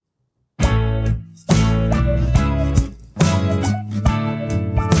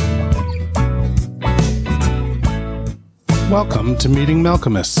Welcome to Meeting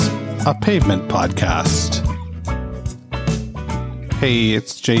Malcolmus, a pavement podcast. Hey,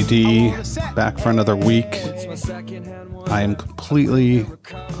 it's JD, back for another week. I am completely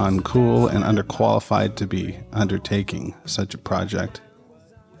uncool and underqualified to be undertaking such a project.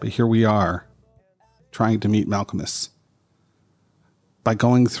 But here we are, trying to meet Malcolmus by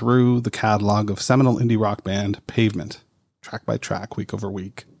going through the catalog of seminal indie rock band Pavement, track by track, week over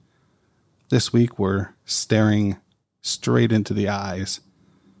week. This week we're staring straight into the eyes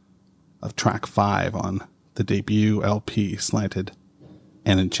of track 5 on the debut LP, Slanted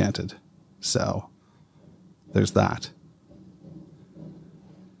and Enchanted. So there's that.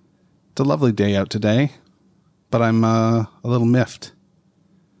 It's a lovely day out today, but I'm a little miffed.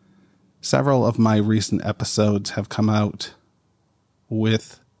 Several of my recent episodes have come out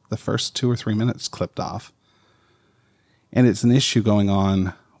with the first 2 or 3 minutes clipped off. And it's an issue going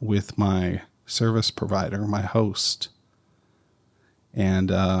on with my service provider, my host.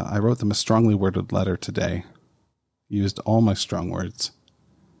 And I wrote them a strongly worded letter today. Used all my strong words.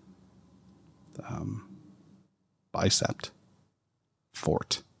 Bicep.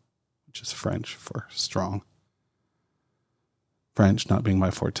 Fort, which is French for strong. French not being my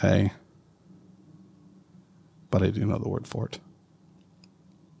forte. But I do know the word fort.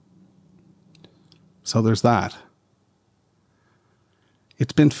 So there's that.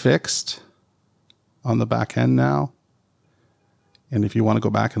 It's been fixed on the back end now. And if you want to go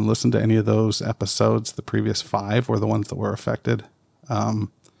back and listen to any of those episodes, the previous 5 were the ones that were affected. They're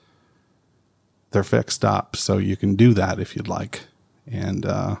fixed up, so you can do that if you'd like. And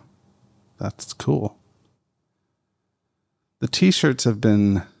that's cool. The t-shirts have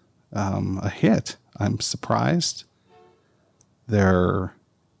been a hit. I'm surprised. They're,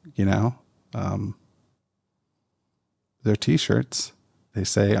 they're t-shirts. They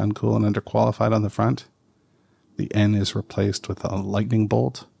say uncool and underqualified on the front. The N is replaced with a lightning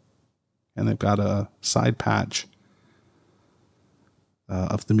bolt. And they've got a side patch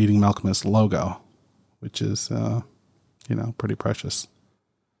of the Meeting Malcolmus logo, which is, pretty precious.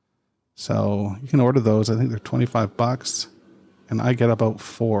 So you can order those. I think they're $25, and I get about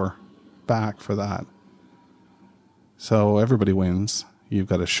 4 back for that. So everybody wins. You've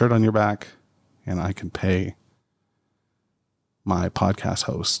got a shirt on your back, and I can pay my podcast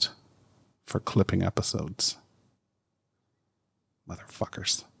host for clipping episodes.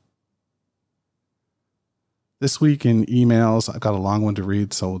 Motherfuckers. This week in emails, I got a long one to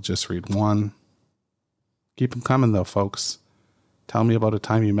read, so we'll just read one. Keep them coming, though, folks. Tell me about a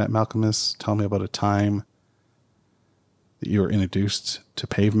time you met Malcolmus. Tell me about a time that you were introduced to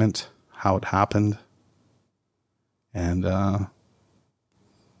Pavement, how it happened. And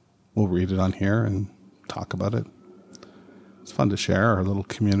we'll read it on here and talk about it. It's fun to share our little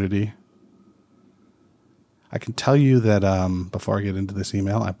community. I can tell you that before I get into this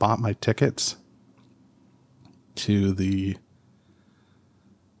email, I bought my tickets to the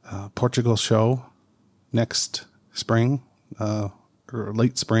Portugal show next spring, or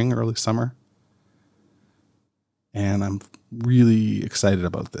late spring, early summer. And I'm really excited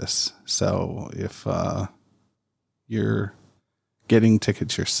about this. So if you're getting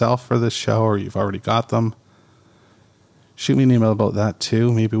tickets yourself for this show, or you've already got them, shoot me an email about that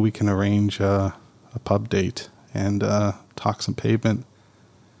too. Maybe we can arrange a pub date and talk some Pavement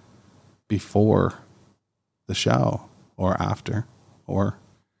before the show, or after, or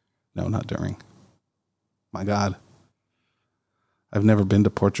no, not during. My God, I've never been to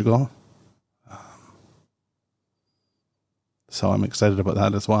Portugal, so I'm excited about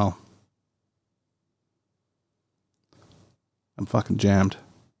that as well. I'm fucking jammed.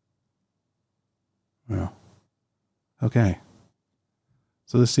 Yeah. Okay.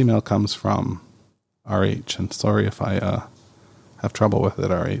 So this email comes from RH, and sorry if I have trouble with it,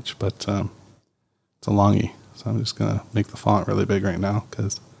 RH, but it's a longie, so I'm just going to make the font really big right now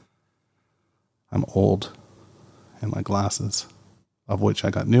because I'm old and my glasses, of which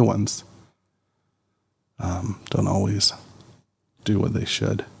I got new ones, don't always do what they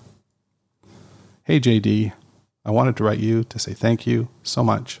should. Hey JD, I wanted to write you to say thank you so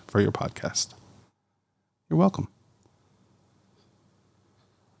much for your podcast. You're welcome.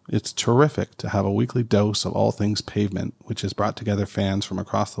 It's terrific to have a weekly dose of all things Pavement, which has brought together fans from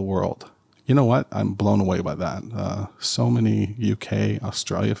across the world. You know what? I'm blown away by that. So many UK,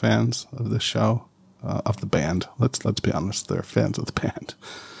 Australia fans of this show, of the band. Let's be honest, they're fans of the band.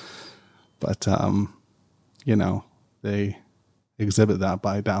 But, they exhibit that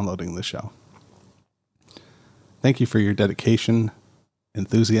by downloading the show. Thank you for your dedication,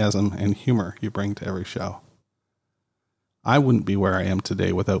 enthusiasm, and humor you bring to every show. I wouldn't be where I am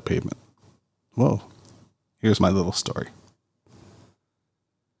today without Pavement. Whoa. Here's my little story.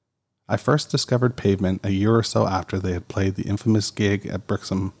 I first discovered Pavement a year or so after they had played the infamous gig at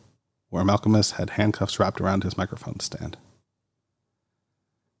Brixham, where Malcolmus had handcuffs wrapped around his microphone stand.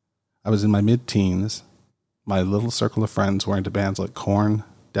 I was in my mid-teens. My little circle of friends were into bands like Korn,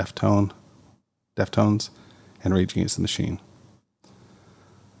 Deftones, and Rage Against the Machine,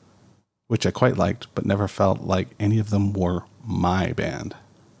 which I quite liked, but never felt like any of them were my band.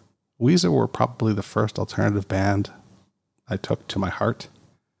 Weezer were probably the first alternative band I took to my heart.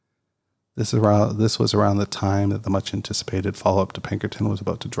 This was around the time that the much-anticipated follow-up to Pinkerton was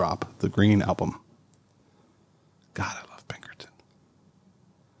about to drop, the Green album. God, I love Pinkerton.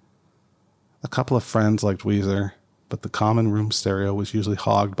 A couple of friends liked Weezer, but the common room stereo was usually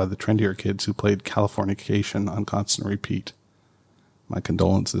hogged by the trendier kids who played Californication on constant repeat. My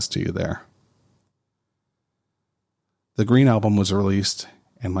condolences to you there. The Green album was released,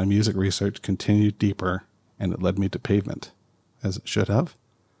 and my music research continued deeper, and it led me to Pavement, as it should have.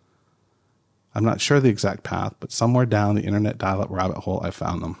 I'm not sure the exact path, but somewhere down the internet dial-up rabbit hole I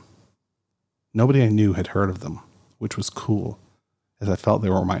found them. Nobody I knew had heard of them, which was cool, as I felt they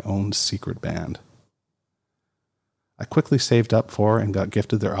were my own secret band. I quickly saved up for and got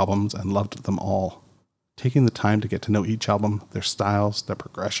gifted their albums and loved them all, taking the time to get to know each album, their styles, their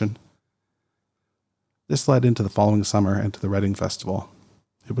progression. This led into the following summer and to the Reading Festival.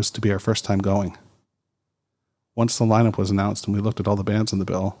 It was to be our first time going. Once the lineup was announced and we looked at all the bands on the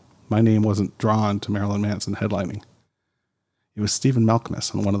bill, my name wasn't drawn to Marilyn Manson headlining. It was Stephen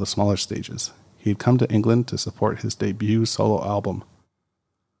Malkmus on one of the smaller stages. He had come to England to support his debut solo album,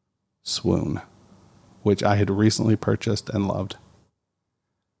 Swoon, which I had recently purchased and loved.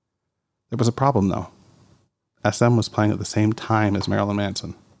 There was a problem, though. SM was playing at the same time as Marilyn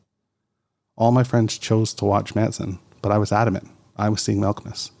Manson. All my friends chose to watch Manson, but I was adamant. I was seeing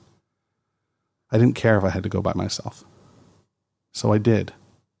Malkmus. I didn't care if I had to go by myself. So I did,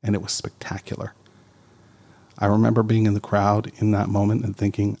 and it was spectacular. I remember being in the crowd in that moment and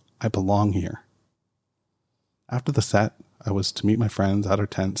thinking, I belong here. After the set, I was to meet my friends at our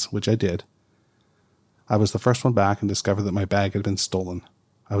tents, which I did. I was the first one back and discovered that my bag had been stolen.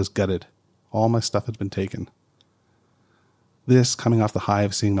 I was gutted. All my stuff had been taken. This, coming off the high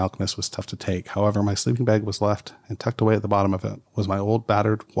of seeing Malkmus, was tough to take. However, my sleeping bag was left, and tucked away at the bottom of it was my old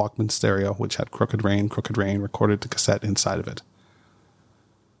battered Walkman stereo, which had Crooked Rain recorded to cassette inside of it.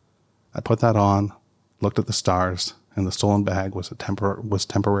 I put that on, looked at the stars, and the stolen bag was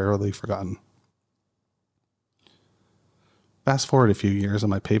temporarily forgotten. Fast forward a few years, and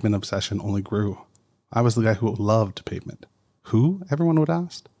my Pavement obsession only grew. I was the guy who loved Pavement. Who? Everyone would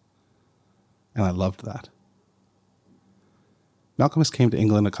ask. And I loved that. Malcolmus came to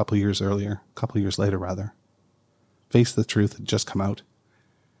England a couple years later. Face the Truth had just come out.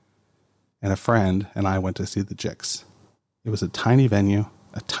 And a friend and I went to see the Jicks. It was a tiny venue,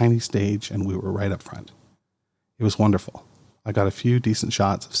 a tiny stage, and we were right up front. It was wonderful. I got a few decent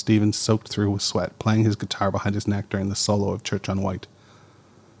shots of Stephen soaked through with sweat, playing his guitar behind his neck during the solo of Church on White.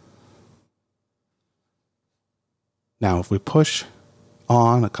 Now, if we push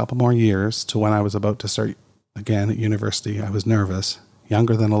on a couple more years to when I was about to start again at university, I was nervous,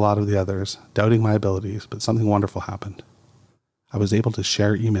 younger than a lot of the others, doubting my abilities, but something wonderful happened. I was able to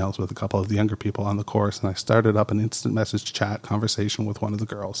share emails with a couple of the younger people on the course, and I started up an instant message chat conversation with one of the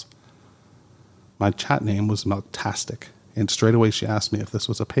girls. My chat name was Milktastic, and straight away she asked me if this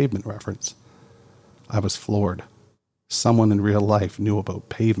was a Pavement reference. I was floored. Someone in real life knew about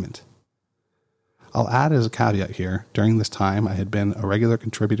Pavement. I'll add as a caveat here, during this time I had been a regular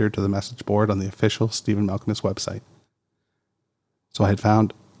contributor to the message board on the official Stephen Malkmus website. So I had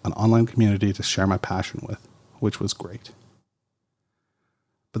found an online community to share my passion with, which was great.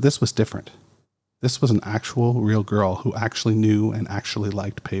 But this was different. This was an actual, real girl who actually knew and actually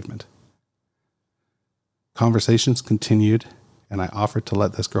liked Pavement. Conversations continued, and I offered to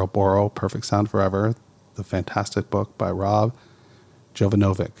let this girl borrow Perfect Sound Forever, the fantastic book by Rob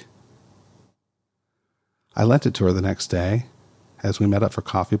Jovanovic. I lent it to her the next day, as we met up for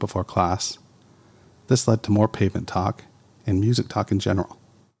coffee before class. This led to more Pavement talk, and music talk in general.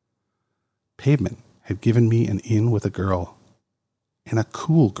 Pavement had given me an in with a girl, and a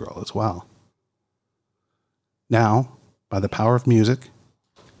cool girl as well. Now, by the power of music,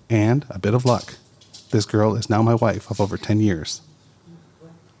 and a bit of luck, this girl is now my wife of over 10 years.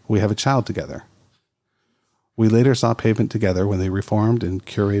 We have a child together. We later saw Pavement together when they reformed and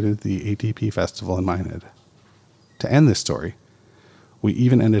curated the ATP Festival in Minehead. To end this story, we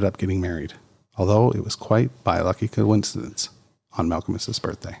even ended up getting married, although it was quite by a lucky coincidence on Malcolmus's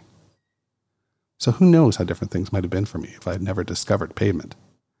birthday. So who knows how different things might have been for me if I had never discovered Pavement.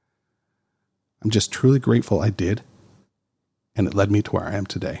 I'm just truly grateful I did, and it led me to where I am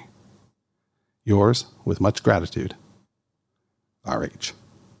today.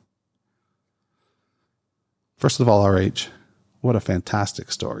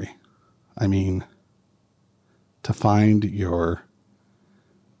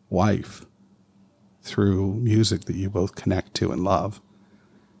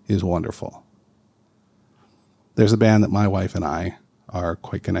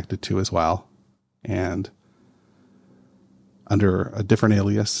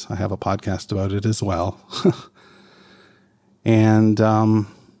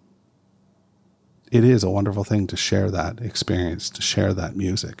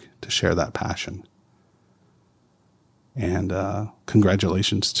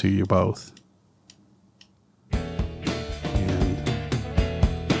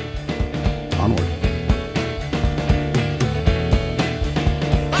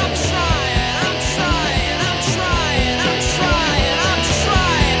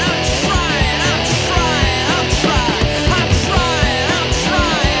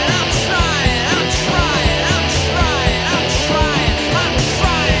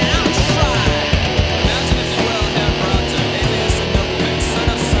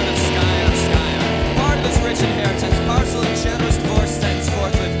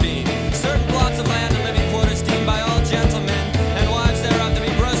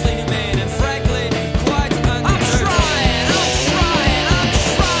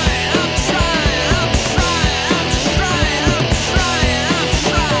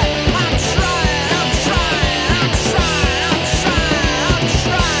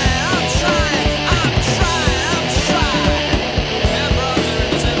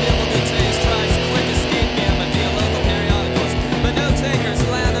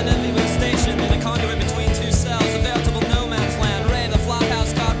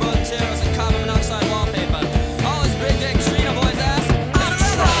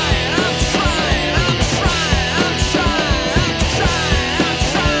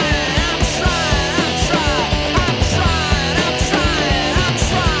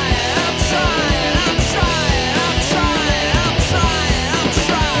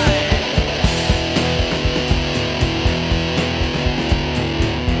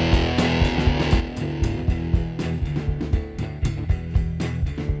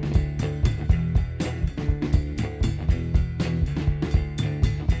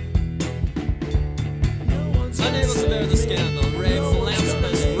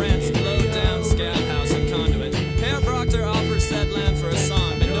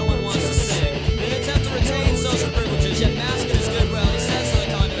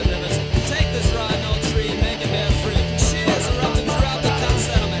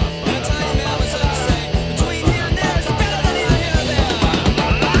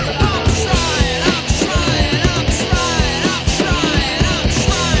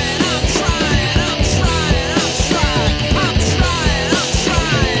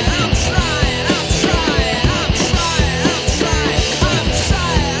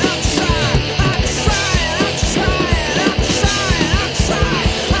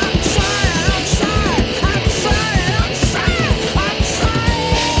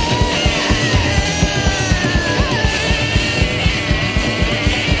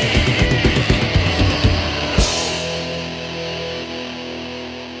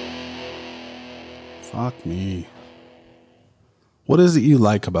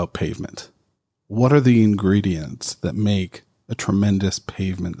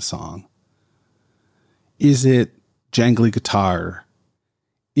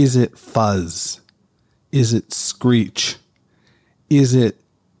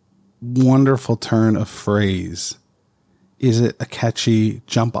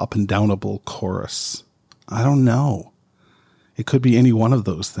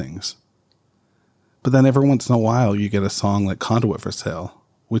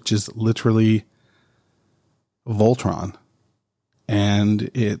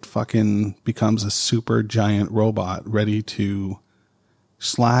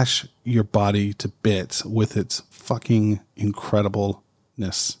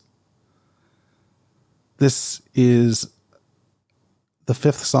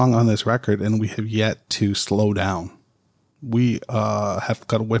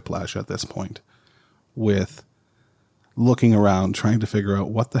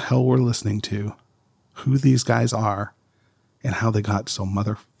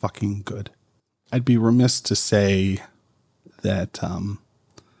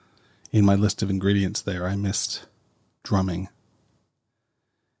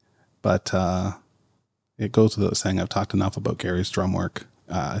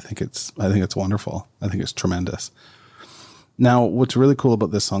 Now, what's really cool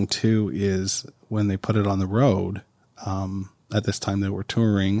about this song, too, is when they put it on the road, at this time they were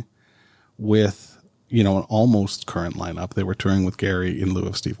touring with, an almost current lineup. They were touring with Gary in lieu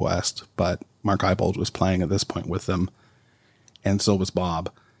of Steve West, but Mark Ibold was playing at this point with them, and so was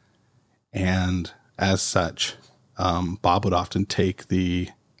Bob. And as such, Bob would often take the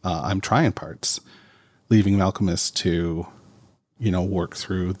I'm trying parts, leaving Malcolmus to, work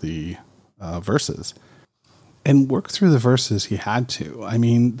through the verses. And work through the verses he had to. I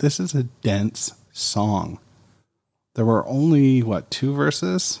mean, this is a dense song. There were only, 2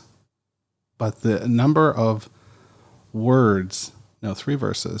 verses? But the number of words, 3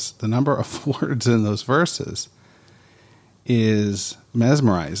 verses, the number of words in those verses is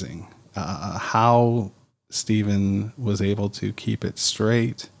mesmerizing. How Stephen was able to keep it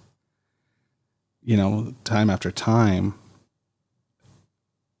straight, time after time,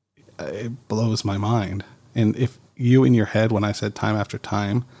 it blows my mind. And if you in your head, when I said time after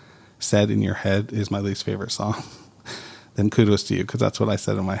time, said in your head is my least favorite song, then kudos to you, because that's what I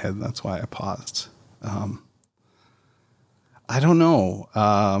said in my head, and that's why I paused. I don't know.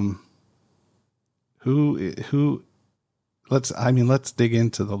 Let's dig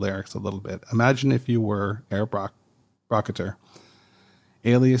into the lyrics a little bit. Imagine if you were Brocketer,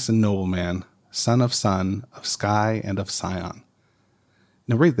 alias and nobleman, son of sky and of Sion.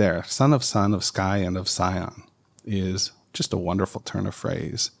 Now right there, son of sky and of Sion is just a wonderful turn of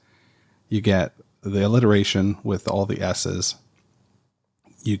phrase. You get the alliteration with all the S's.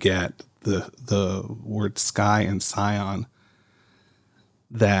 You get the word sky and Sion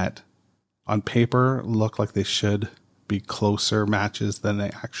that on paper look like they should be closer matches than they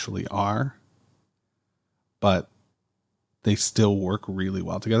actually are, but they still work really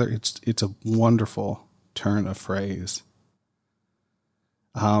well together. It's a wonderful turn of phrase.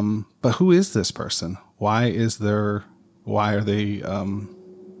 But who is this person? Why are they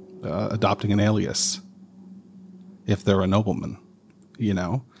adopting an alias if they're a nobleman?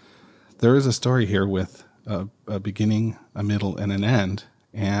 There is a story here with a beginning, a middle, and an end.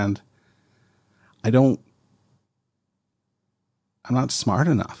 And I'm not smart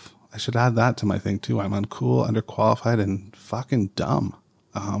enough. I should add that to my thing too. I'm uncool, underqualified, and fucking dumb.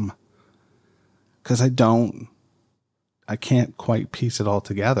 'Cause I can't quite piece it all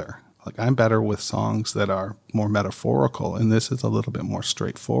together. Like, I'm better with songs that are more metaphorical, and this is a little bit more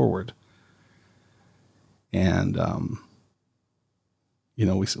straightforward. And,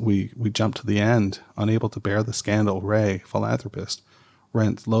 we jump to the end, unable to bear the scandal. Ray, philanthropist,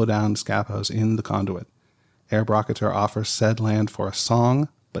 rents low-down scap house in the Conduit. Air Brocketer offers said land for a song,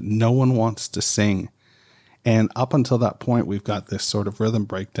 but no one wants to sing. And up until that point, we've got this sort of rhythm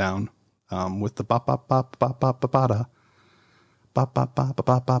breakdown with the bop bop bop bop bop bop bada. Bop, bop, bop,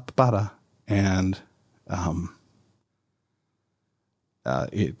 bop, bop, bop, bada. And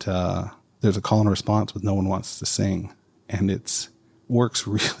there's a call and response with no one wants to sing, and it works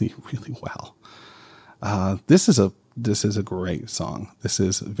really, really well. This is a great song. This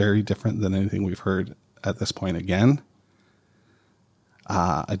is very different than anything we've heard at this point. Again,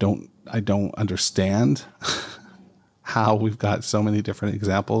 I don't understand how we've got so many different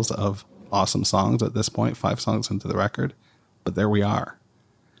examples of awesome songs at this point. 5 songs into the record. But there we are.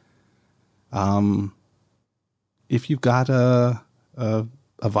 If you've got a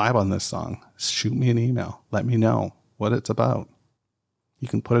vibe on this song, shoot me an email. Let me know what it's about. You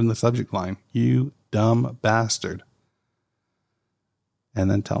can put it in the subject line, "You dumb bastard," and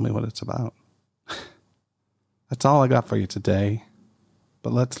then tell me what it's about. That's all I got for you today.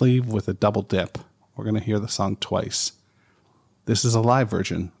 But let's leave with a double dip. We're going to hear the song twice. This is a live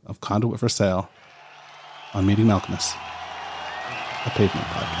version of Conduit for Sale on Meeting Malcolmus, a Pavement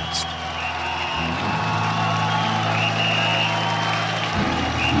podcast.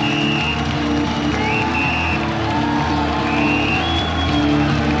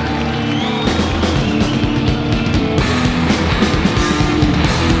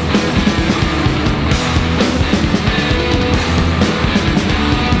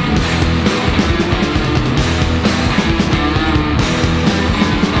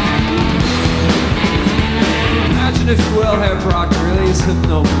 If you will, Herr Proctor, alias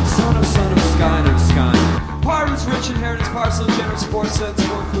Hypnoman, son of sky and of sky. Part was rich inheritance, parcel of generous sports sets,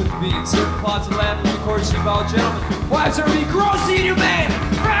 work with being certain plots of land in the courtship of all gentlemen. Wives are be grossly inhumane,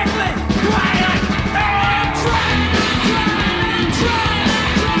 frankly,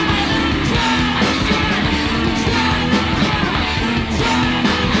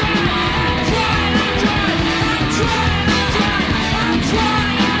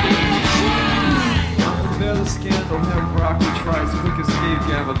 scandal, Herr Proctor tries quick escape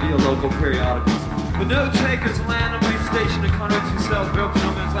gamma via local periodicals. But no takers land on my state. illustration of Conduit who sells built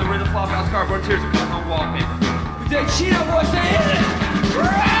no man's land where the flop house cardboard tears are cut on wallpaper. We take Cheeto boys, say it!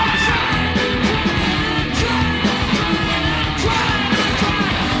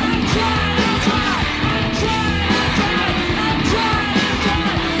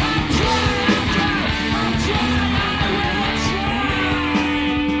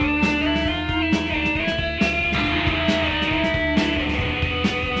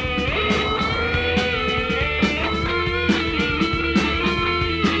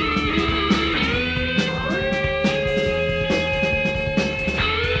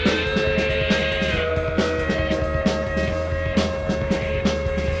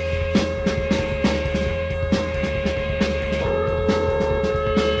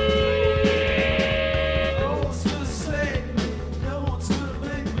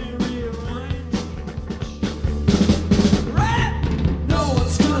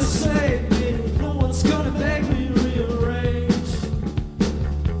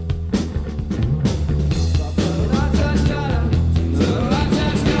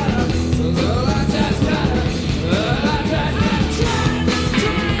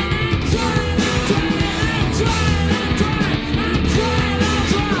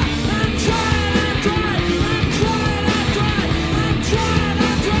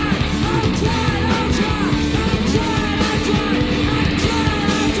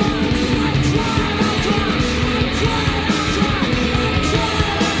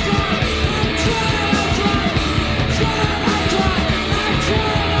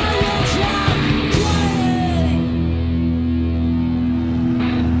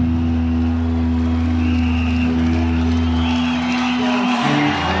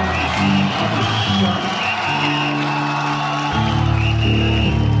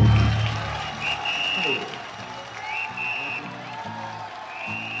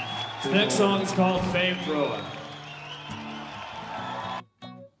 The next song is called Fame Thrower.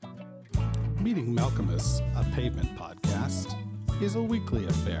 Meeting Malcolmus, a pavement podcast, is a weekly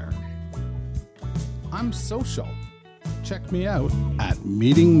affair. I'm social. Check me out at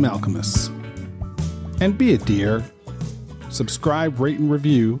Meeting Malcolmus. And be a dear. Subscribe, rate, and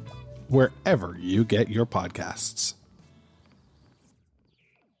review wherever you get your podcasts.